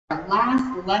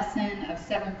last lesson of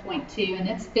 7.2, and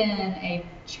it's been a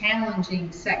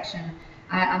challenging section.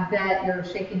 I bet you're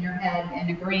shaking your head and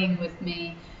agreeing with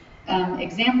me.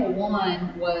 Example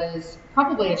 1 was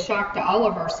probably a shock to all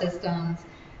of our systems,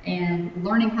 and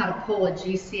learning how to pull a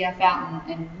GCF out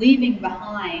and leaving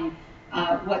behind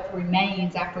what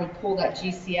remains after we pull that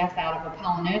GCF out of a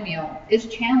polynomial is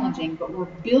challenging, but we're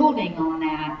building on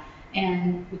that.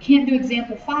 And we can't do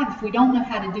example 5 if we don't know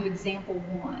how to do example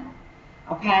 1.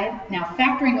 Okay, now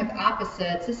factoring with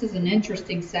opposites, this is an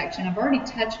interesting section. I've already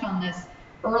touched on this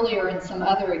earlier in some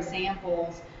other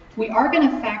examples. We are going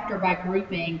to factor by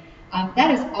grouping.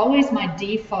 That is always my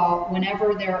default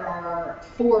whenever there are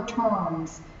 4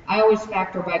 terms. I always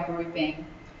factor by grouping.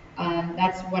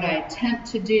 That's what I attempt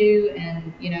to do,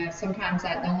 and sometimes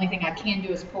the only thing I can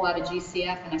do is pull out a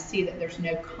GCF and I see that there's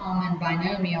no common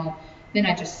binomial, then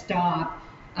I just stop.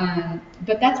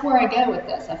 But that's where I go with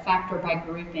this. I factor by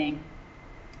grouping.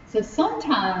 So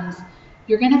sometimes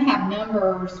you're going to have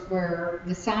numbers where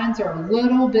the signs are a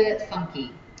little bit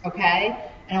funky, okay?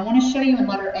 And I want to show you in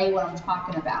letter A what I'm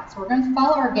talking about. So we're going to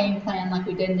follow our game plan like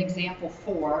we did in example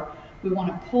 4. We want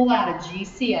to pull out a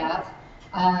GCF.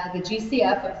 The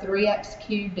GCF of 3x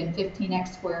cubed and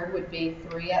 15x squared would be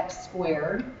 3x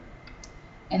squared.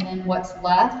 And then what's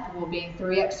left will be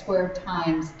 3x squared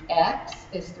times x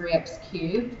is 3x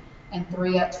cubed, and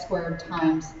 3x squared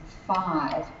times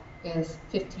 5 is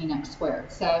 15x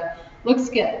squared. So looks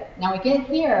good. Now we get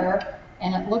here,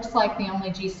 and it looks like the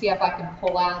only GCF I can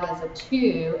pull out is a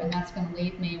 2, and that's going to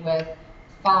leave me with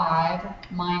 5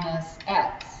 minus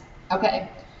x. Okay,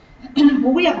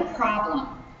 well, we have a problem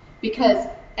because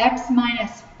x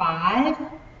minus 5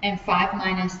 and 5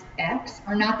 minus x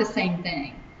are not the same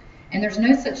thing. And there's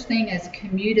no such thing as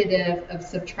commutative of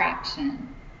subtraction.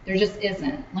 There just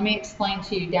isn't. Let me explain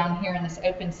to you down here in this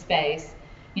open space.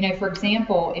 For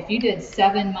example, if you did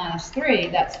 7 minus 3,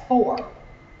 that's 4.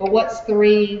 But what's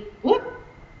 3,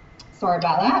 sorry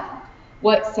about that.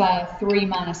 What's 3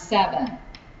 minus 7?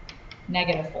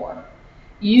 Negative 4.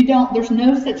 There's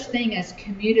no such thing as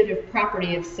commutative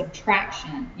property of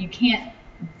subtraction. You can't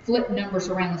flip numbers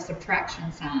around the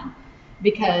subtraction sign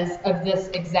because of this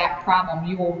exact problem.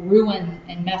 You will ruin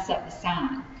and mess up the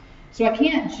sign. So I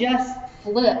can't just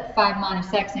flip 5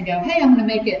 minus x and go, hey, I'm going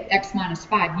to make it x minus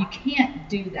 5. You can't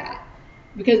do that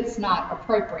because it's not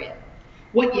appropriate.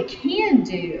 What you can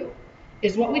do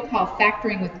is what we call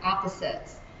factoring with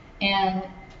opposites. And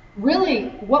really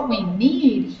what we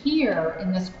need here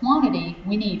in this quantity,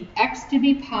 we need x to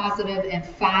be positive and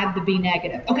 5 to be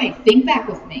negative. Okay, think back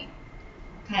with me.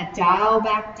 Kind of dial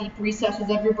back deep recesses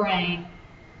of your brain.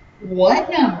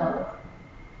 What number,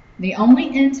 the only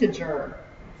integer,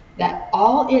 that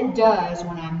all it does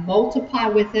when I multiply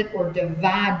with it or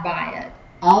divide by it,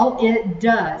 all it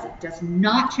does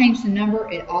not change the number,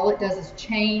 all it does is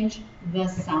change the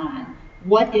sign.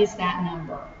 What is that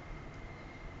number?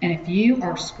 And if you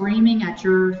are screaming at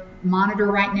your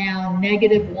monitor right now,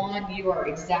 -1, you are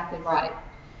exactly right.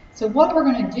 So what we're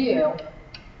going to do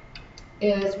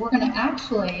is we're going to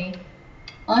actually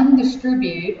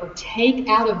undistribute or take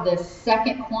out of this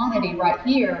second quantity right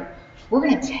here. We're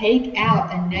going to take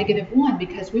out a -1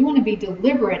 because we want to be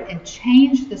deliberate and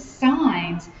change the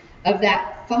signs of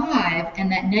that 5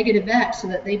 and that negative x so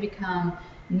that they become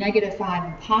 -5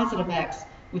 and positive x,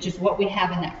 which is what we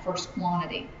have in that first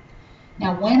quantity.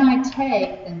 Now when I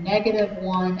take the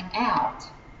 -1 out,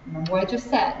 remember what I just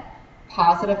said,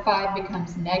 positive 5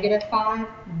 becomes -5,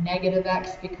 negative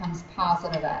x becomes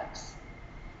positive x.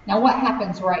 Now what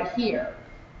happens right here?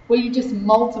 Well, you just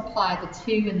multiply the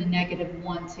 2 and the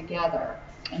 -1 together,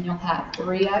 and you'll have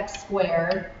 3x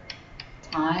squared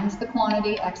times the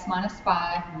quantity x minus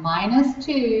 5 minus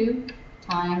 2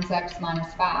 times x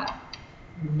minus 5.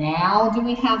 Now do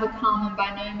we have a common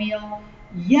binomial?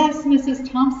 Yes, Mrs.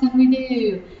 Thompson, we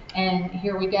do. And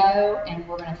here we go, and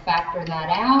we're going to factor that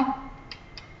out,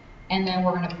 and then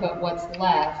we're going to put what's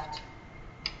left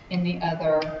in the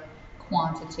other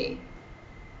quantity.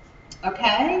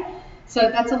 Okay? So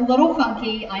that's a little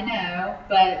funky, I know,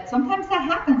 but sometimes that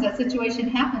happens, that situation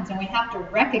happens, and we have to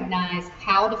recognize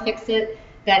how to fix it,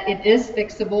 that it is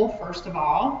fixable, first of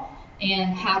all,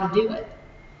 and how to do it.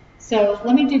 So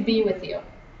let me do B with you.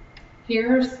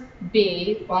 Here's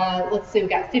B. Let's see, we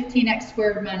got 15x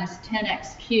squared minus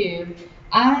 10x cubed.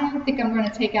 I think I'm going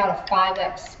to take out a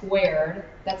 5x squared.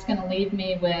 That's going to leave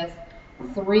me with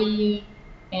 3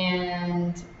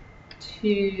 and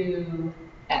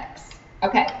 2x.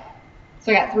 Okay.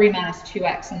 So I got 3 minus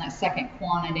 2x in that second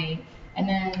quantity. And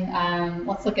then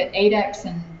let's look at 8x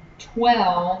and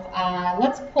 12.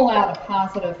 Let's pull out a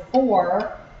positive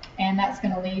 4, and that's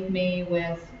going to leave me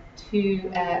with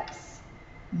 2x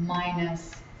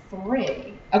minus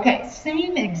 3. Okay,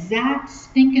 same exact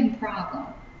stinking problem,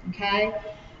 okay?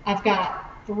 I've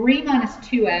got 3 minus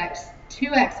 2x,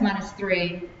 2x minus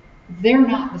 3. They're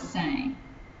not the same.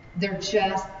 They're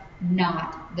just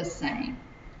not the same.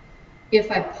 If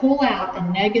I pull out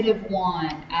a negative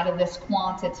 1 out of this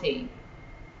quantity,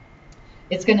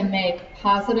 it's going to make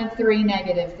positive 3,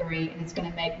 negative 3, and it's going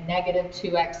to make negative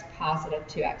 2x, positive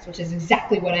 2x, which is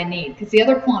exactly what I need, because the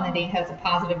other quantity has a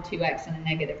positive 2x and a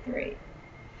negative 3.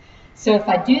 So if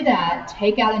I do that,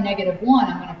 take out a negative 1,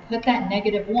 I'm going to put that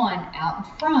negative 1 out in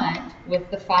front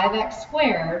with the 5x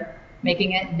squared,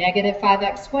 making it negative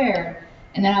 5x squared,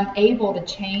 and then I'm able to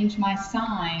change my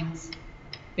signs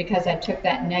because I took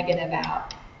that negative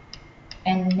out.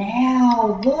 And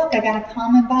now, look, I got a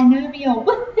common binomial.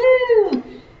 Woohoo!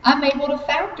 I'm able to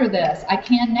factor this. I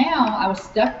can now. I was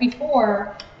stuck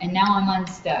before, and now I'm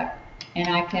unstuck. And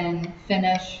I can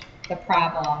finish the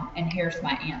problem, and here's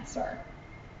my answer.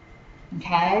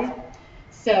 Okay?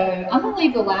 So I'm going to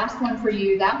leave the last one for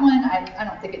you. That one, I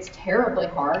don't think it's terribly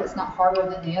hard. It's not harder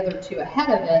than the other two ahead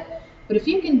of it. But if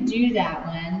you can do that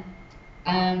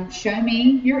one, show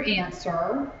me your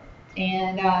answer.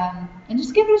 And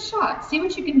just give it a shot. See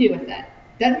what you can do with it.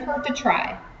 Doesn't hurt to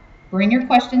try. Bring your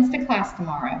questions to class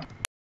tomorrow.